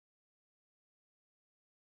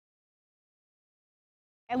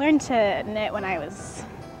I learned to knit when I was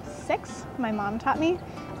 6. My mom taught me.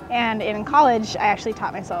 And in college, I actually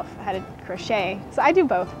taught myself how to crochet. So I do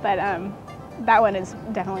both, but that one is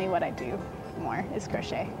definitely what I do more, is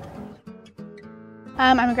crochet.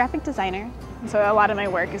 I'm a graphic designer, so a lot of my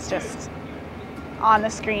work is just on the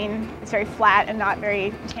screen. It's very flat and not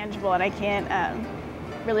very tangible, and I can't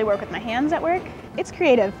really work with my hands at work. It's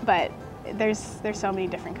creative, but there's so many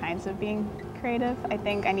different kinds of being creative. I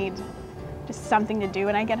think I need just something to do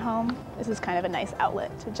when I get home. This is kind of a nice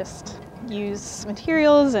outlet to just use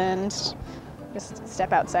materials and just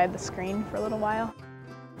step outside the screen for a little while.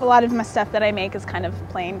 A lot of my stuff that I make is kind of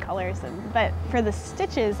plain colors, but for the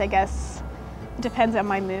stitches, I guess, it depends on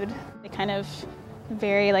my mood. They kind of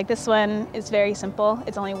vary. Like this one is very simple.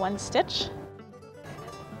 It's only 1 stitch.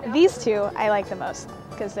 These two I like the most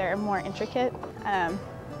because they're more intricate.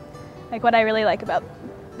 Like what I really like about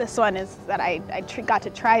this one is that I got to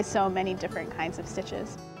try so many different kinds of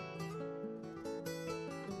stitches.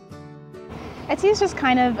 Etsy is just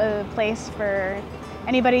kind of a place for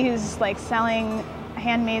anybody who's like selling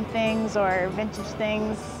handmade things or vintage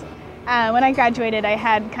things. When I graduated, I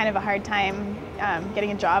had kind of a hard time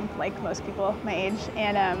getting a job, like most people my age,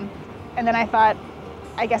 and then I thought,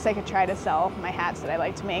 I guess I could try to sell my hats that I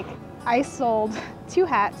like to make. I sold 2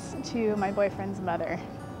 hats to my boyfriend's mother.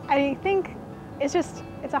 I think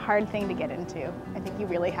it's a hard thing to get into. I think you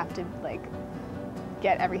really have to like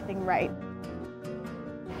get everything right.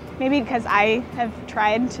 Maybe because I have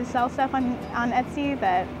tried to sell stuff on Etsy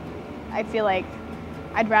that I feel like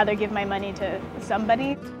I'd rather give my money to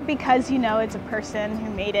somebody because you know it's a person who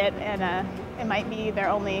made it and it might be their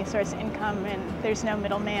only source of income and there's no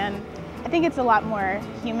middleman. I think it's a lot more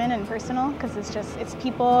human and personal because it's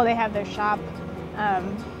people, they have their shop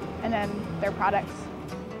and then their products.